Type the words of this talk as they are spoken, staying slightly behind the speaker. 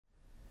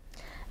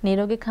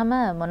නිරෝගීකම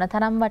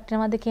මොනතරම්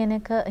වටිනවද කියන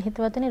එක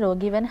හිතවතුනි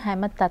රෝගී වෙන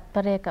හැම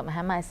තත්පරයකම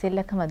හැම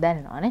ඇසිල්ලකම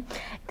දැනෙනවානේ.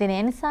 ඉතින්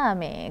ඒ නිසා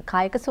මේ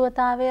කායික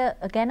සුවතාවය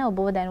ගැන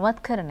ඔබව දැනුවත්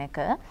කරන එක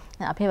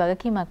අපේ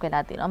වගකීමක්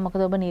වෙලා තියෙනවා.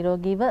 මොකද ඔබ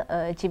නිරෝගීව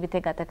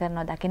ජීවිතය ගත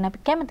කරනවා දකින්න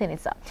අපි කැමති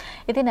නිසා.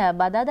 ඉතින්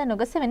බදාදා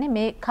නුගසෙවනේ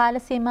මේ කාල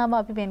සීමාව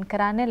අපි වෙන්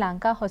කරන්නේ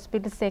ලංකා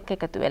හොස්පිටල්ස් එක්ක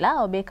එකතු වෙලා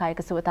ඔබේ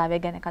කායික සුවතාවය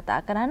ගැන කතා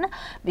කරන්න.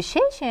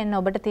 විශේෂයෙන්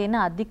ඔබට තියෙන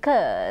අධික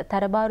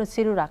තරබාරු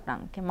සිරුරක්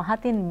නම්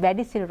මහතින්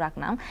වැඩි සිරුරක්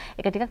නම්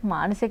ඒක ටිකක්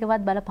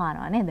මානසිකවත්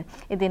බලපානවා නේද?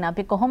 ඉතින්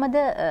අපි කොහොමද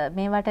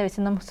මේවට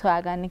විසඳුම්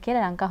සොයාගන්නේ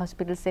කියලා ලංකා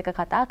හොස්පිටල්ස් එක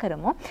කතා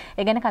කරමු.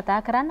 ඒ ගැන කතා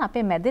කරන්න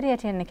අපේ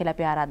මැදිරියට එන්න කියලා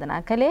අපි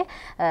ආරාධනා කළේ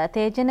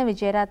තේජන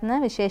විජේරත්න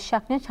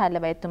විශේෂඥ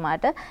ශල්‍ය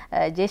වෛද්‍යතුමාට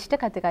ජ්‍යෙෂ්ඨ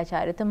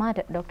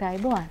කතිකාචාර්යතුමාට ડોક્ટર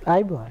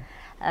අයිබෝන්.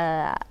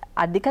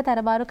 අධික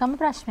තරබාරුකම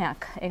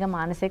ප්‍රශ්නයක්. ඒක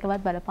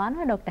මානසිකවත්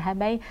බලපානවා ડોક્ટર.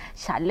 හැබැයි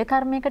ශල්‍ය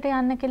කර්මයකට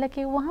යන්න කියලා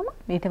කිව්වහම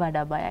ඊට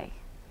වඩා බයයි.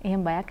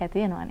 එහෙම බයක්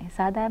ඇති වෙනවනේ.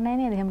 සාධාරණයි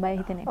නේද? එහෙම බය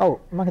හිතෙන එක. ඔව්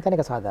මම හිතන්නේ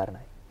ඒක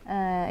සාධාරණයි.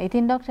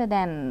 ඉතින් ડોක්ටර්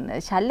දැන්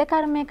ශල්‍ය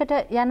කර්මයකට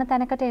යන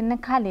තැනකට එන්න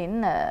කලින්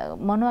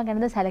මොනවා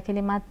ගැනද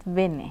සැලකිලිමත්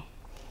වෙන්නේ?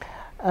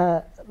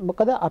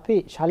 මොකද අපි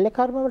ශල්‍ය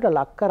කර්ම වලට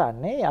ලක්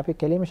කරන්නේ අපි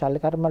කෙලින්ම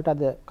ශල්‍ය කර්ම වලට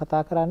අද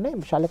කතා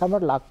කරන්නේ ශල්‍ය කර්ම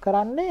වලට ලක්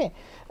කරන්නේ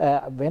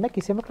වෙන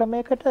කිසිම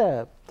ක්‍රමයකට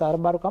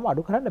තරබාරුකම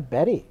අඩු කරන්න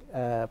බැරි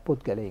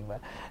පුද්ගලයින්ව.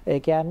 ඒ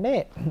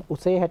කියන්නේ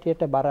උසේ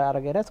හැටියට බර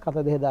අරගෙන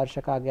ස්කන්ධ දෙහ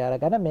දර්ශකාගේ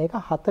අරගෙන මේක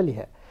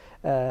 40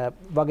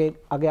 වගේ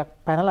අගයක්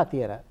පැනලා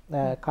තියෙන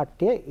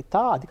කට්ටිය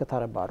ඉතා අධික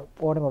තරබාරු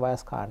ඕනම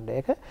වයස්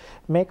කාණ්ඩයක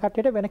මේ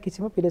කට්ටියට වෙන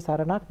කිසිම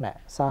පිළිසරණක් නැහැ.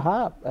 සහ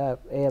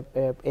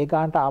ඒ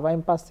ගානට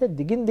ආවයින් පස්සේ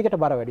දිගින් දිගට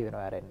බර වැඩි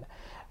වෙනවා ආරෙන්න.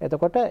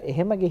 එතකොට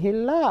එහෙම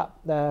ගිහිල්ලා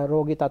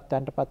රෝගී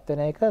තත්ත්වයන්ටපත් වෙන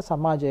එක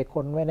සමාජයේ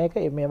කොන් වෙන එක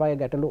මේ වගේ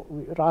ගැටලු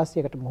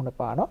රාශියකට මුහුණ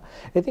පානවා.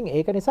 ඉතින්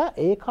ඒක නිසා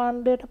ඒ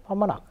කාණ්ඩයට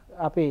පමණක්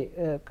අපි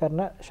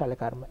කරන ශල්‍ය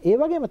කර්ම. ඒ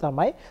වගේම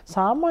තමයි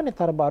සාමාන්‍ය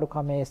තරබාරු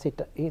කමේ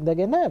සිට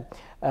ඉඳගෙන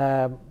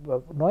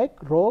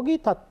නොඑක් රෝගී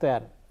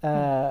තත්ත්වයන්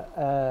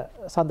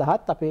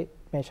සඳහාත් අපි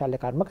මේ ශල්‍ය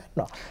කර්ම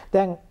කරනවා.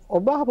 දැන්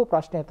ඔබ අහපු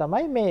ප්‍රශ්නය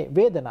තමයි මේ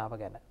වේදනාව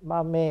ගැන.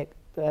 මම මේ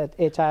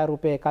ඒ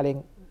ඡායාරූපයේ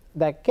කලින්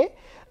දැක්කේ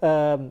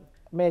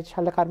මේ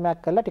ශල්‍ය කර්මයක්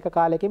කළා ටික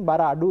කාලයකින්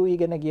බර අඩු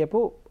වීගෙන ගියපු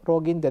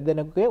රෝගීන්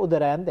දෙදෙනෙකුගේ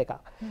උදරයන් දෙකක්.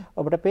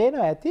 ඔබට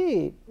පේනවා ඇති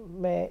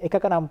මේ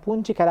එකක නම්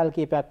පුංචි කැලල්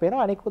කීපයක්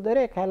පේනවා අනික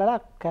උදරේ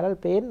කැලල්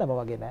පේන්නම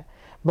වගේ නෑ.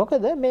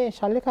 මොකද මේ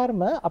ශල්‍ය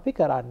කර්ම අපි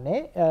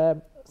කරන්නේ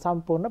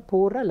සම්පූර්ණ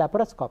පූර්ණ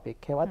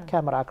ලැපරොස්කෝපික් හේවත්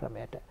කැමරා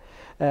ක්‍රමයට.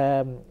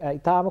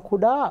 ඊටාම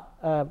කුඩා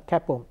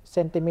කැපුම්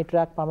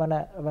සෙන්ටිමීටරයක් පමණ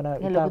වන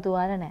ලොකු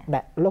තුවාල නෑ.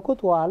 නෑ ලොකු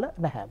තුවාල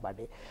නැහැ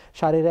බඩේ.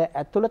 ශරීරය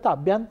ඇතුළත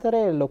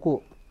අභ්‍යන්තරයේ ලොකු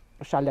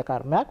ශල්‍ය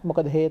කර්මයක්.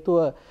 මොකද හේතුව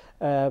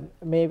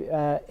මේ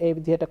ඒ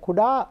විදිහට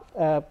කුඩා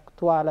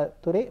තුවාල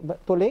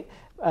තුලින්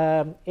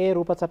ඒ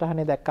රූප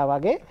සටහනේ දැක්කා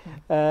වගේ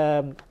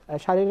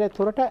ශරීරය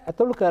තුරට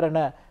ඇතුළු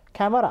කරන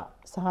කැමරා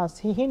සහ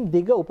සිහින්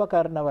දිග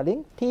උපකරණ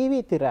වලින්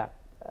ටීවී තිරයක්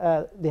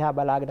දිහා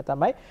බලාගෙන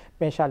තමයි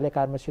මේ ශල්‍ය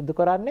කර්ම සිදු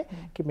කරන්නේ.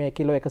 මේ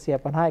කිලෝ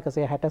 150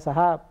 160 සහ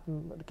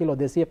කිලෝ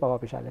 200 පව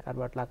අපි ශල්‍ය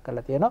කර්මයට ලක්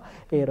කරලා තියෙනවා.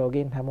 ඒ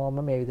රෝගීන් හැමෝම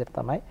මේ විදිහට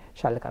තමයි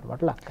ශල්‍ය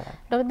කර්මයට ලක් කරන්නේ.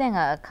 ડોක්ටර් දැන්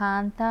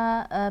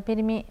කාන්තා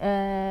පිරිමි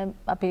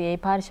අපි මේ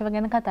පාර්ශව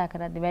ගැන කතා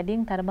කරද්දී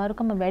වැඩියෙන්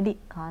තරබාරුකම වැඩි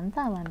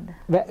කාන්තාවන්ද?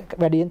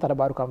 වැඩියෙන්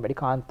තරබාරුකම වැඩි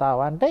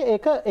කාන්තාවන්ට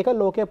ඒක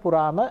ලෝකයේ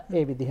පුරාම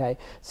ඒ විදිහයි.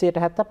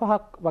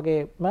 75ක්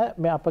වගේම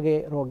මේ අපගේ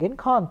රෝගීන්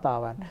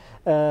කාන්තාවන්.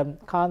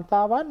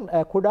 කාන්තාවන්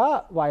කුඩා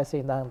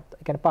වයසේ ඉඳන්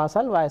කියන්නේ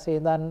පාසල් වයසේ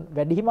ඉඳන්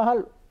වැඩිමහල්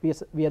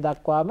විය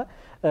දක්වාම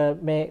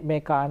මේ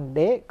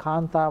කාණ්ඩේ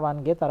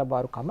කාන්තාවන්ගේ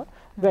තරබාරුකම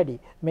වැඩි.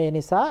 මේ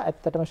නිසා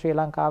ඇත්තටම ශ්‍රී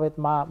ලංකාවෙත්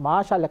මා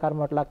ශල්‍ය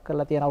කර්මවලට ලක්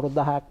කරලා තියෙන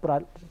අවුරුදු 10ක් පුරා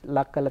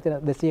ලක් කරලා තියෙන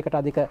 200කට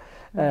අධික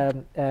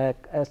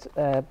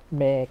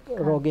මේ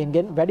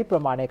රෝගීන්ගෙන් වැඩි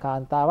ප්‍රමාණයක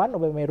කාන්තාවන්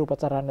ඔබ මේ රූප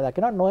සටහනේ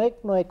දකිනවා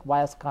නොඑක්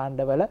වයස්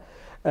කාණ්ඩවල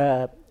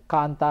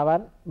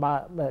කාන්තාවන්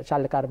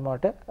ශල්‍ය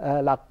කර්මවලට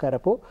ලක්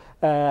කරපු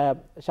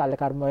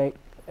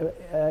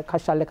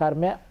ශල්‍ය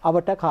කර්මය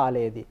අවට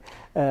කාලයේදී.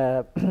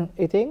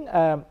 ඉතින්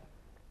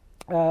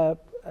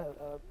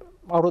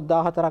අවුරුදු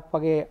 14ක්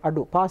වගේ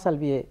අඩු පාසල්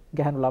වියේ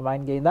ගැහැණු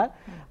ළමයින්ගේ ඉඳන්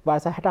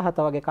වයස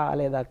 67 වගේ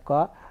කාලය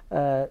දක්වා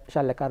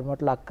ශල්‍ය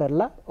කර්මවලට ලක්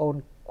කරලා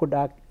ඔවුන්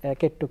කුඩා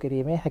කෙට්ටු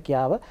කිරීමේ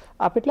හැකියාව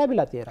අපිට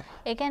ලැබිලා තියෙනවා.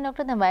 ඒ කියන්නේ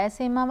ડોක්ටර් දැන් වයස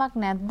සීමාවක්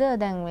නැද්ද?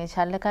 දැන් මේ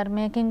ශල්‍ය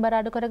කර්මයකින් බර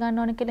අඩු කර ගන්න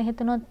ඕන කියලා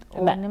හිතනොත්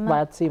ඕනෙම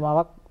වයස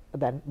සීමාවක්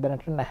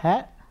දැනට නැහැ.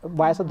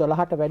 වයස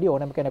 12ට වැඩි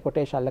ඕනම කෙනෙකුට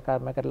ඒ ශල්‍ය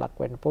කර්මයකට ලක්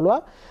වෙන්න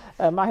පුළුවන්.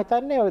 මම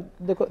හිතන්නේ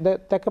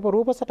දැකපු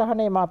රූප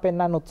සටහනේ මම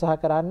පෙන්වන්න උත්සාහ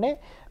කරන්නේ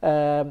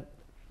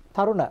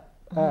තරුණ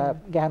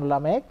ගැහැණු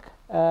ළමයෙක්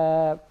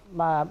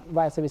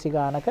වයස 20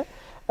 ගානක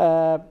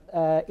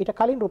ඊට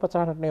කලින් රූප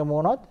සටහනට යොමු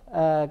වුණොත්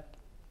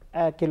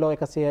කිලෝ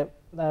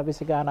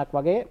 120 ගානක්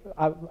වගේ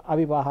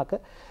අවිවාහක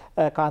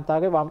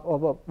කාන්තාවගේ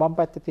වම්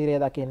පැත්තේ තීරය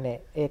දකින්නේ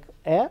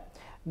එය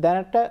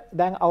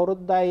දැන්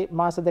අවුරුද්දයි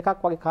මාස දෙකක්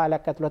වගේ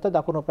කාලයක් ඇතුළත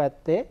දකුණු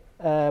පැත්තේ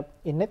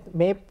ඉන්නේ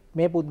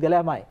මේ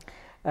පුද්ගලයාමයි.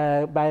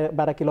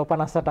 බර කිලෝ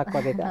 58ක්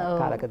වගේ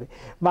කාලකදී.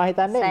 මම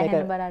හිතන්නේ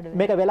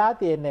මේක වෙලා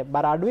තියෙන්නේ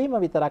බර අඩුවීම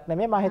විතරක්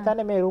නෙමෙයි මම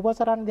හිතන්නේ මේ රූප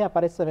සටහන දිහා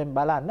පරිස්සමෙන්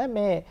බලන්න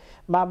මේ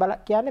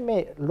කියන්නේ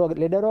මේ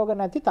ලෙඩ රෝග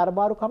නැති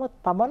තරබාරුකම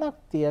පමණක්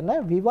තියෙන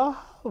විවාහ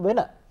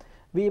වෙන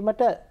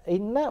වීමට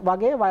ඉන්න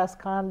වගේ වයස්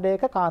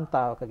කාණ්ඩයක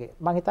කාන්තාවකගේ.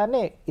 මම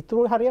හිතන්නේ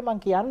ඉතුරු හරිය මම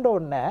කියන්න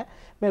ඕනේ නැහැ.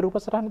 මේ රූප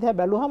සටහන දිහා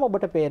බැලුවහම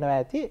ඔබට පේනවා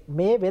ඇති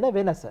මේ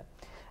වෙනස.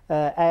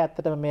 ඇය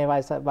ඇත්තටම මේ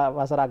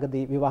වසර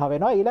අගදී විවාහ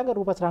වෙනවා. ඊළඟ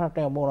රූප සටහනට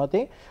යමු වුණොත්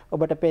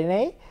ඔබට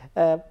පෙනෙයි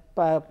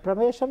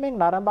ප්‍රවේශමෙන්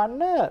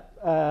නරඹන්න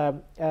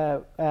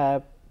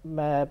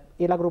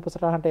ඊළඟ රූප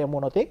සටහනට යමු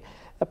වුණොත්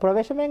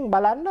ප්‍රවේශමෙන්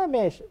බලන්න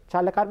මේ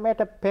ශල්‍ය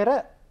කර්මයට පෙර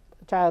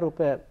ඡායාරූප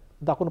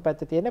දකුණු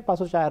පැත්තේ තියෙන්නේ,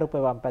 පසු ඡායාරූප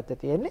වම්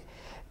පැත්තේ තියෙන්නේ.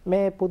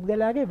 මේ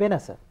පුද්ගලයාගේ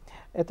වෙනස.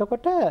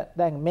 එතකොට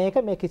දැන් මේක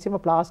මේ කිසිම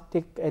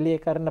ප්ලාස්ටික් එළිය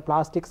කරන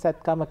ප්ලාස්ටික්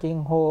සැත්කමකින්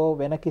හෝ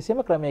වෙන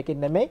කිසිම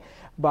ක්‍රමයකින් නෙමෙයි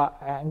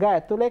ඇඟ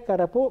ඇතුලේ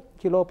කරපු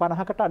කිලෝ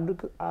 50කට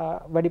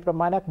වැඩි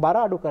ප්‍රමාණයක් බර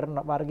අඩු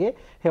කරන වර්ගයේ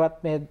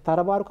හෙවත් මේ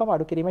තරබාරුකම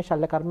අඩු කිරීමේ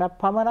ශල්‍ය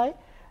කර්මයක් පමණයි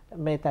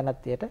මේ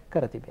තැනැත්තියට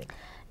කර තිබෙන්නේ.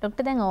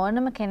 ડોක්ටර් දැන්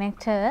ඕනම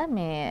කෙනෙක්ට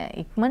මේ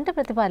ඉක්මනට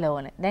ප්‍රතිඵල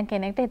ඕනේ. දැන්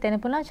කෙනෙක්ට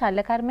හිතෙන්න පුළුවන්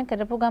ශල්‍ය කර්ම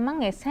කරපු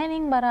ගමන්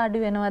එසැනින් බර අඩු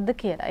වෙනවද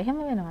කියලා. එහෙම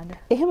වෙනවද?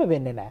 එහෙම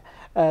වෙන්නේ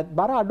නැහැ.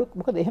 බර අඩු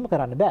මොකද එහෙම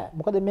කරන්න බෑ.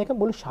 මොකද මේක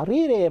මුළු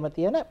ශරීරයේම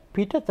තියෙන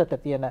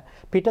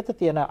පිටතට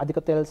තියෙන අධික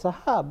තෙල්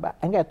සහ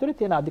ඇඟ ඇතුලේ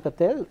තියෙන අධික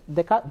තෙල්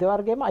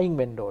දෙවර්ගයේම අයින්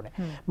වෙන්න ඕනේ.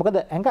 මොකද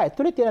ඇඟ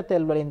ඇතුලේ තියෙන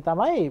තෙල් වලින්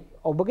තමයි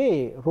ඔබගේ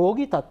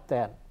රෝගී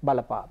තත්ත්වයන්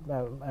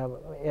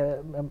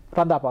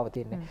රඳා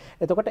පවතින්නේ.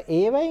 එතකොට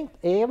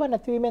ඒව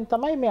නැතිවීමෙන්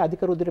තමයි මේ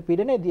අධික රුධිර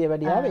පීඩනය දිය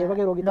වැඩි ආවේ. ඒ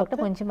වගේ රෝගී තත්ත්ව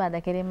පුංචි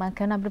බාධා කිරීමක්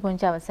කරන අපිට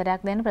පුංචි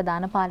අවසරයක් දෙන්න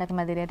ප්‍රධාන පාලක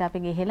මැදිරියට අපි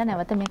ගිහිල්ලා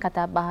නැවත මේ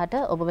කතා බහට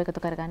ඔබව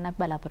එකතු කරගන්න අපි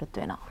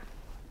බලාපොරොත්තු වෙනවා.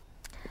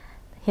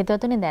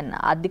 හිතවතුනි දැන්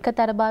අධික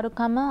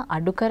තරබාරුකම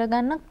අඩු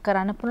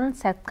කරන්න පුළුවන්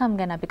සැත්කම්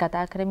ගැන අපි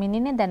කතා කරමින්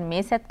ඉන්නේ. දැන්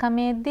මේ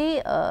සැත්කමේදී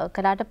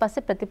කළාට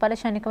පස්සේ ප්‍රතිඵල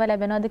ශනිකව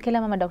ලැබෙනවද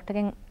කියලා මම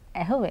ડોක්ටර්ගෙන්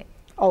ඇහුවේ.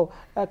 ඔව්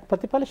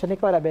ප්‍රතිඵල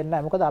ශනිකව ලැබෙන්නේ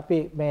නැහැ. මොකද අපි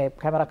මේ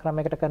කැමරා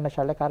ක්‍රමයකට කරන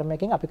ශල්‍ය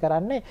කර්මයකින් අපි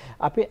කරන්නේ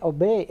අපි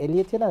ඔබේ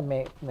එළියේ තියෙන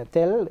මේ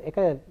තෙල් එක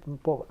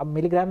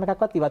මිලිග්‍රෑම්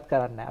එකක්වත් ඉවත්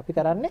කරන්නේ නැහැ. අපි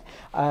කරන්නේ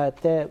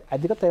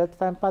අධික තෙල්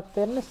තැන්පත්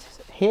වෙන්න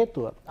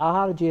හේතුව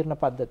ආහාර ජීර්ණ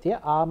පද්ධතිය,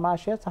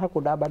 ආමාශය සහ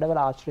කුඩා බඩවල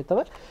ආශ්‍රිතව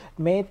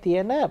මේ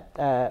තියෙන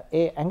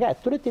ඒ ඇඟ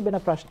ඇතුලේ තිබෙන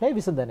ප්‍රශ්නේ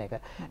විසඳන එක.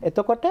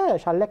 එතකොට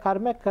ශල්‍ය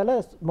කර්ම කළ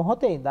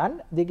මොහොතේ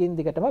ඉඳන් දිගින්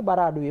දිගටම බර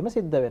අඩු වීම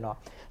සිද්ධ වෙනවා.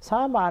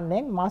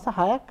 සාමාන්‍යයෙන් මාස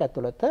 6ක්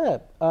ඇතුළත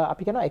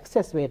අපි කියනවා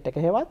excess weight එක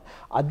හේවත්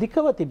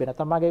අධිකව තිබෙන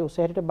තමගේ උස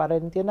හැටියට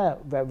බරෙන් තියෙන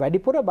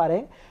වැඩිපුර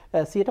බරෙන්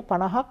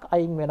 50%ක්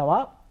අයින්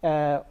වෙනවා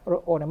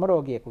ඕනෙම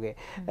රෝගියෙකුගේ.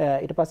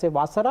 ඊට පස්සේ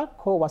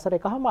වසරක් හෝ වසර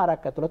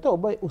එකමාරක් ඇතුළත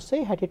ඔබ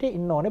උසේ හැටියට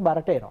ඉන්න ඕනේ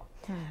බරට එනවා.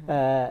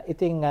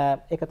 ඉතින්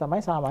ඒක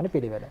තමයි සාමාන්‍ය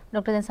පිළිවෙල.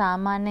 ડોක්ටර් දැන්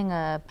සාමාන්‍යයෙන්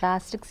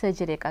ප්ලාස්ටික්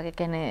සර්ජරි එකක්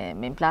කියන්නේ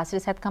මේ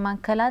ප්ලාස්ටික් සැත්කමක්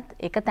කළත්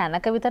එක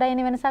තැනක විතරයි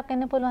ඉන්නේ වෙනසක්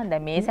වෙන්න පුළුවන්.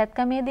 දැන් මේ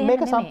සැත්කමේදී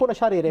මේක සම්පූර්ණ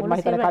ශරීරයෙන් මම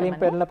හිතන්නේ කලින්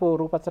පෙන්නපු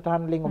රූප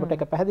සටහන් වලින් ඔබට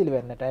ඒක පැහැදිලි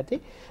වෙන්නට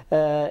ඇති.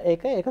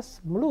 ඒක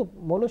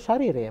මුළු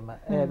ශරීරයේම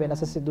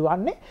වෙනස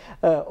සිදුවන්නේ.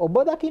 ඔබ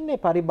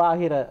දකින්නේ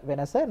පරිබාහිර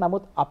වෙනස.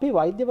 නමුත් අපි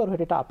වෛද්‍යවරු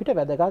හැටියට අපිට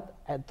වැදගත්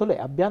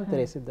ඇතුලේ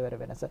අභ්‍යන්තරයේ සිද්ධ වෙන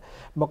වෙනස.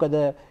 මොකද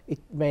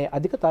මේ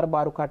අධික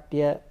තරබාරු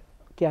කට්ටිය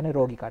කියන්නේ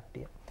රෝගී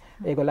කට්ටිය.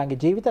 ඒගොල්ලන්ගේ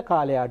ජීවිත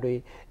කාලය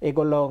අඩුයි.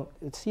 ඒගොල්ලෝ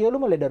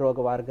සියලුම ලෙඩ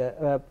රෝග වර්ග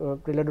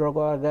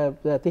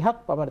 30ක්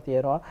පමණ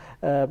තියෙනවා.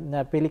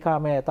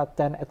 පිළිකාමයේ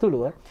තත්ත්වයන්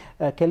ඇතුළුව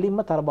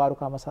කෙලින්ම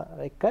තරබාරුකම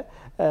එක්ක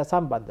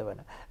සම්බන්ධ වෙන.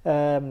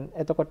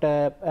 එතකොට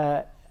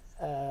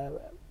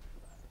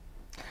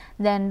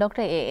දැන්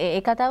ડોක්ටර්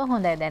ඒ කතාව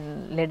හොඳයි. දැන්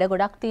ලෙඩ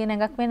ගොඩක් තියෙන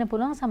එකක් වෙන්න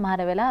පුළුවන්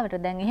සමහර වෙලාවට.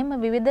 දැන් එහෙම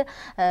විවිධ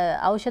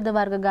ඖෂධ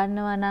වර්ග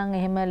ගන්නවා නම්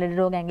එහෙම ලෙඩ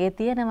රෝග ඇඟේ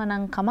තියෙනවා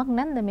නම් කමක්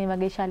නැද්ද මේ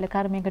වගේ ශල්‍ය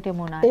කර්මයකට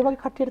යමු වුණාට? ඒ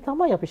වගේ කට්ටියට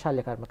තමයි අපි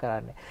ශල්‍ය කර්ම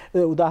කරන්නේ.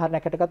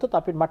 උදාහරණයකට ගත්තොත්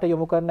අපි මට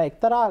යොමු කරන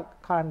එක්තරා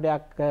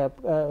කාණ්ඩයක්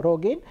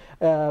රෝගීන්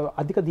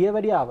අධික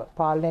දියවැඩියාව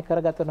පාලනය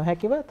කරගත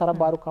නොහැකිව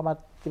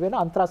තරබාරුකමක් තිබෙන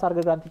අන්තරාසර්ග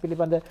ග්‍රන්ථි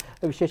පිළිබඳ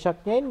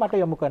විශේෂඥයින් මට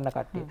යොමු කරන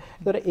කට්ටිය.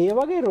 ඒතර ඒ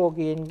වගේ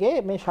රෝගීන්ගේ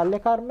මේ ශල්‍ය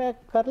කර්මය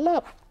කරලා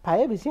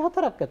පැය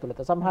 24ක්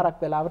ඇතුළත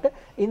සමහරක් වෙලාවට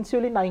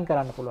ඉන්සියුලින් අයින්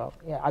කරන්න පුළුවන්.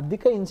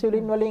 අධික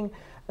ඉන්සියුලින් වලින්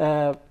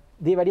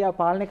දියවැඩියාව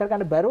පාලනය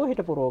කරගන්න බැරුව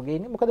හිටපු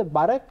රෝගීන් මොකද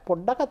බර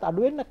පොඩ්ඩක්වත්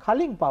අඩු වෙන්න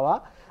කලින් පවා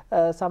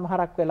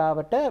සමහරක්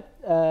වෙලාවට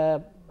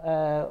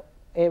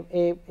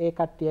ඒ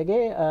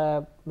කට්ටියගේ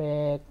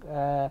මේ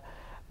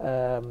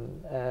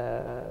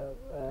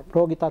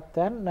රෝගී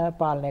තත්ත්වයන්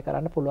පාලනය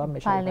කරන්න පුළුවන්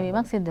මේ පාලනය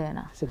වීමක් සිද්ධ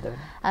වෙනවා.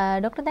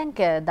 ડોක්ටර් දැන්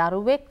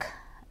දරුවෙක්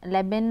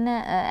ලැබෙන්න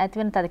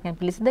ඇතිවෙන තදකින්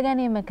පිළිසිඳ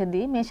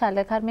ගැනීමකදී මේ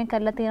ශල්‍ය කර්මය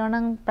කරලා තියෙනවා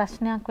නම්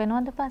ප්‍රශ්නයක්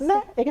වෙනවද පස්සේ?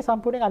 නෑ ඒකේ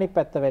සම්පූර්ණයෙන් අනිත්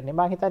පැත්ත වෙන්නේ.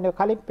 මම හිතන්නේ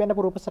කලින්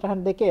පෙන්නපු රූප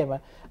සටහන් දෙකේම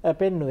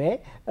පෙන්නුවේ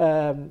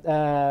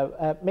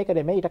මේක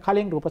නෙමෙයි ඊට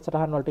කලින් රූප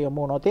සටහන් වලට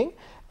යමු වුණොත්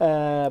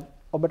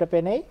ඔබට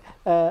පෙනෙයි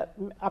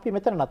අපි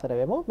මෙතන නතර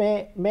වෙමු.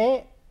 මේ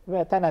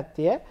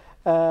තැනැත්තිය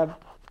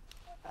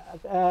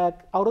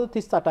අවුරුදු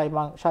 38යි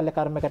මම ශල්‍ය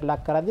කර්මයකට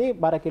ලක් කරද්දී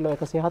බර කිලෝ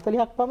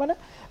 140ක් පමණ.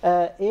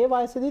 ඒ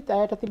වයසේදීත්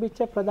ඇයට තිබිච්ච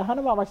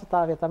ප්‍රධානම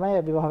අවශ්‍යතාවය තමයි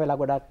විවාහ වෙලා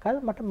ගොඩක් කල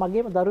මට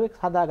මගේම දරුවෙක්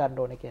හදා ගන්න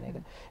ඕනේ කියන එක.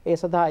 ඒ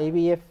සඳහා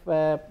IVF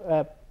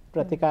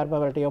ප්‍රතිකාරම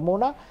වලට යොමු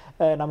වුණා.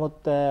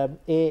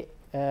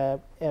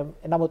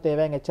 නමුත්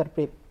ඒවෙන් එච්චර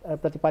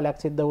ප්‍රතිඵලයක්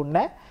සිද්ධ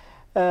වුණේ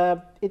නැහැ.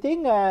 ඉතින්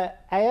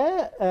ඇය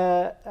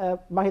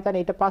මම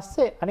හිතන්නේ ඊට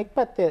පස්සේ අනික්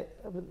පැත්තේ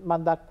මම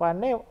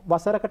දක්වන්නේ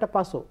වසරකට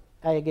පසු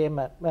ඇයගේම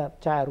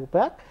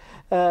ඡායාරූපයක්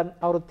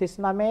අවුරුදු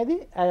 39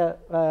 දී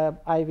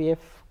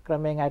IVF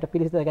ක්‍රමයෙන් අයට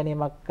පිළිසිඳ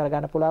ගැනීමක්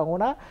කරගන්න පුළුවන්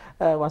වුණා.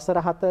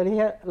 වසර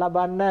 40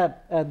 ලබන්න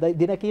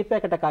දින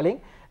කිහිපයකට කලින්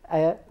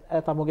අය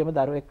තමුගේම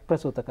දරුවෙක්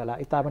ප්‍රසූත කළා.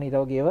 ඊටම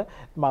නිරෝගීව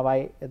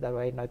මවයි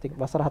දරුවයි ඉන්නවා. ඉතින්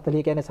වසර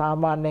 40 කියන්නේ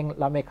සාමාන්‍යයෙන්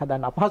ළමෙක්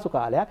හදන්න අපහසු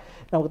කාලයක්.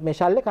 නමුත් මේ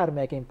ශල්‍ය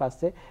කර්මයකින්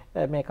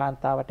පස්සේ මේ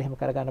කාන්තාවට එහෙම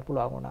කරගන්න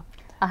පුළුවන් වුණා.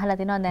 අහලා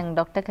තිනවා දැන්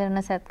ડોක්ටර්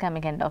කරන සත්කම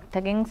කියන්නේ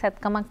ડોක්ටර්ගෙන්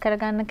සත්කමක්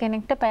කරගන්න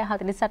කෙනෙක්ට පැය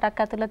 48ක්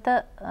ඇතුළත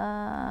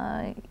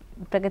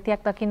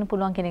ප්‍රගතියක් දකින්න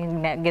පුළුවන්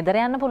කෙනෙක් ගෙදර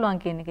යන්න පුළුවන්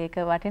කියන එක ඒක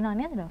වටිනව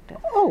නේද ડોක්ටර්?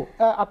 ඔව්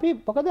අපි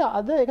මොකද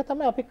අද ඒක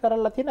තමයි අපි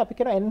කරලා තියෙන්නේ අපි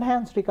කියන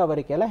enhanced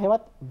recovery කියලා.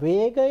 හෙවත්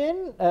වේගයෙන්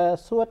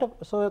සුව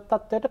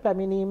තත්ත්වයට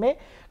පැමිණීමේ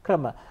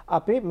ක්‍රම.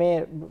 අපි මේ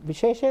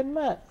විශේෂයෙන්ම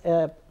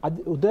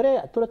උදරයේ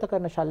ඇතුළත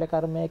කරන ශල්‍ය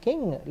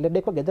කර්මයකින්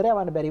ලෙඩෙක්ව ගෙදර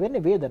යවන්න බැරි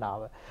වෙන්නේ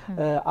වේදනාව.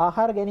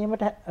 ආහාර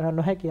ගැනීමට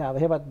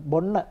නොහැකියාව. හෙවත්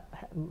බොන්න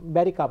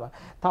බැරිකම.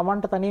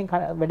 Tamanට තනියෙන්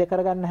වැඩ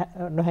කරගන්න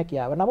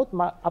නොහැකියාව. නමුත්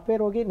අපේ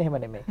රෝගීන් එහෙම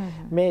නෙමෙයි.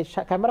 මේ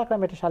කැමරා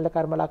ක්‍රමයට ශල්‍ය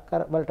කර්ම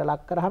වලට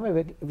ලක් කරාම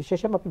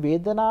විශේෂයෙන්ම අපි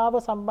වේදනාව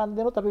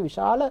සම්බන්ධවෙනුත් අපි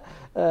විශාල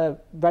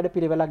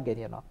වැඩපිළිවෙලක්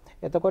ගෙනියනවා.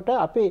 එතකොට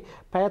අපි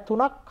පැය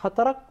 3ක්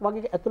 4ක්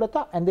වගේ ඇතුළත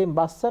ඇඳෙන්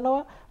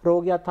බස්සනවා.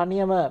 රෝගියා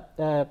තනියම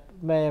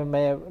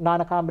මේ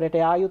නාන කාමරයට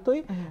යා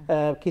යුතුයි.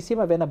 කිසිම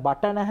වෙන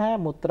බට නැහැ.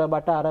 මුත්‍ර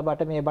බට අර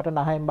බට මේ බට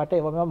නහයෙන් බට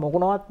ඒවම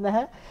මොකුණවත්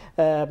නැහැ.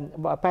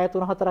 පැය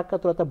 3-4ක්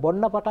ඇතුළත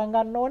බොන්න පටන්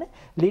ගන්න ඕනේ.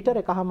 ලීටර්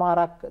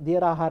 1.5ක්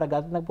දියර ආහාර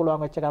ගන්න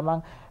පුළුවන් වෙච්ච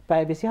ගමන්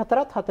පැය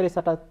 24ත්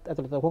 48ත්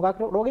ඇතුළත හුඟක්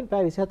රෝගීන්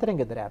පැය 24න්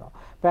ගෙදර යනවා.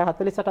 පැය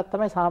 48ක්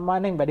තමයි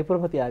සාමාන්‍යයෙන්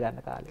වැඩිපුරම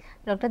තියාගන්න කාලේ.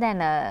 ડોක්ටර්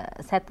දැන්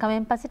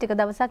සත්කමෙන් පස්සේ ටික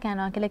දවසක්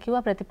යනවා කියලා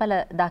කිව්වා ප්‍රතිඵල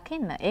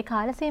දකින්න. ඒ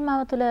කාල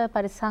සීමාව තුළ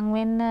පරිස්සම්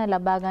වෙන්න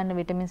ලබා ගන්න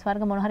විටමින්ස්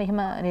වර්ග මොන හරි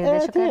එහෙම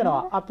නිර්දේශ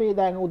කරනවා. අපි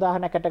දැන්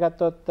උදාහරණයකට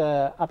ගත්තොත්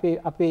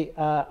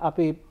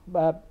අපි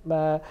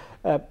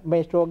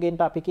මේ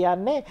රෝගීන්ට අපි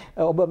කියන්නේ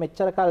ඔබ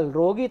මෙච්චර කල්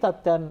රෝගී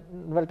තත්ත්වයන්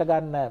වලට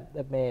ගන්න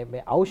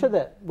මේ ඖෂධ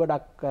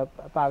ගොඩක්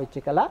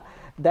පාවිච්චි කළා.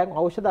 දැන්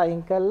ඖෂධ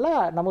අයින්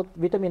කළා. නමුත්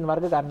විටමින්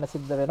වර්ග ගන්න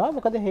සිද්ධ වෙනවා.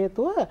 මොකද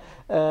හේතුව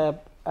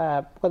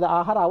මොකද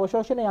ආහාර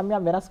අවශෝෂණය යම්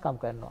යම් වෙනස්කම්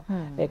කරනවා.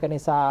 ඒක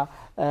නිසා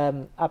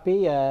අපි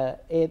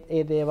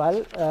ඒ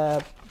දේවල්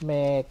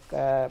මේ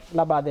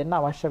ලබා දෙන්න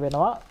අවශ්‍ය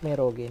වෙනවා මේ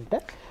රෝගීන්ට.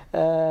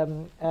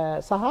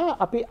 සහ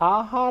අපි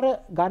ආහාර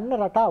ගන්න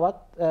රටාවත්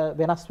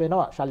වෙනස්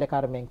වෙනවා ශල්‍ය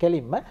කර්මයෙන්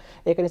කෙලින්ම.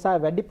 ඒක නිසා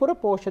වැඩිපුර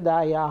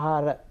පෝෂ්‍යදායී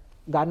ආහාර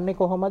ගන්නේ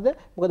කොහොමද?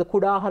 මොකද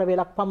කුඩා ආහාර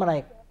වේලක්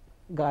පමණයි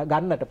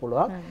ගන්නට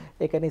පුළුවන්.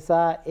 ඒක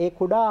නිසා ඒ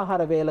කුඩා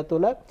ආහාර වේල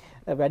තුල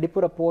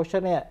වැඩිපුර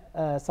පෝෂණය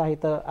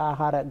සහිත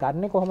ආහාර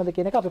ගන්නේ කොහොමද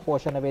කියන එක අපි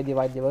පෝෂණ වේදී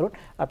වෛද්‍යවරුන්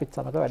අපිත්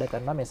සමග වැඩ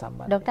කරනවා මේ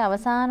සම්බන්ධයෙන්. ડોක්ටර්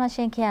අවසාන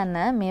වශයෙන් කියන්න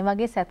මේ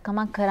වගේ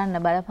සත්කමක්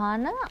කරන්න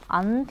බලපාන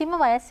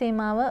අන්තිම වයස්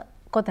සීමාව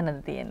කොතනද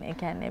තියෙන්නේ? ඒ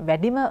කියන්නේ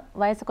වැඩිම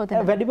වයස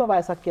කොතනද? වැඩිම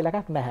වයසක් කියලා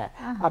එකක් නැහැ.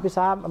 අපි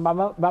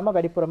මම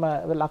වැඩිපුරම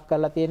ලක්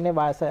කරලා තියෙන්නේ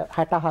වයස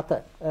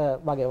 67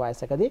 වගේ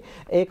වයසකදී.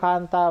 ඒ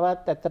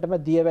කාන්තාවත් ඇත්තටම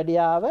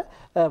දියවැඩියාව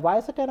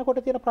වයසට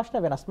යනකොට තියෙන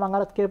ප්‍රශ්න වෙනස්. මම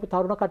අර කියපු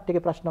තරුණ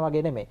කට්ටියගේ ප්‍රශ්න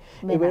වගේ නෙමෙයි.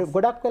 ඒ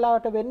ගොඩක්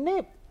වෙලාවට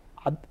වෙන්නේ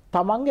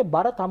තමන්ගේ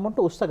බර තමුන්ට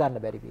උස්ස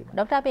ගන්න බැරි වීම.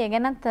 ડોක්ටර් අපි ඒ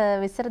ගැනත්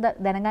විස්තර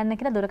දැනගන්න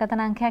කියලා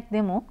දුරකථන අංකයක්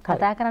දෙමු.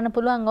 කතා කරන්න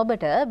පුළුවන්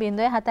ඔබට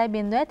 07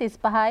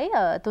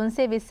 35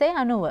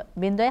 320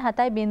 90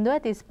 07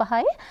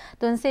 35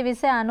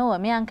 320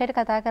 90 මේ අංකයට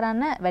කතා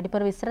කරන්න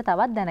වැඩිපුර විස්තර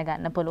තවත්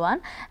දැනගන්න පුළුවන්.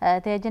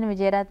 තේජන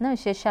විජේරත්න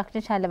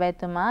විශේෂඥ ශල්‍ය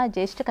වෛද්‍යතුමා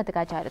ජ්‍යෙෂ්ඨ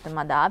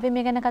කතිකාචාර්යතුමා අපි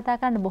මේ ගැන කතා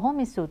කරන්න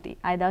බොහොම ස්තුතියි.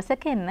 ආය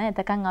දවසක එන්න.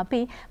 එතකන්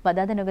අපි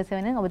බදාදා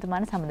නුගසෙවණෙන්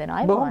ඔබතුමාට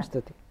සමුදෙනවා. බොහොම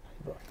ස්තුතියි.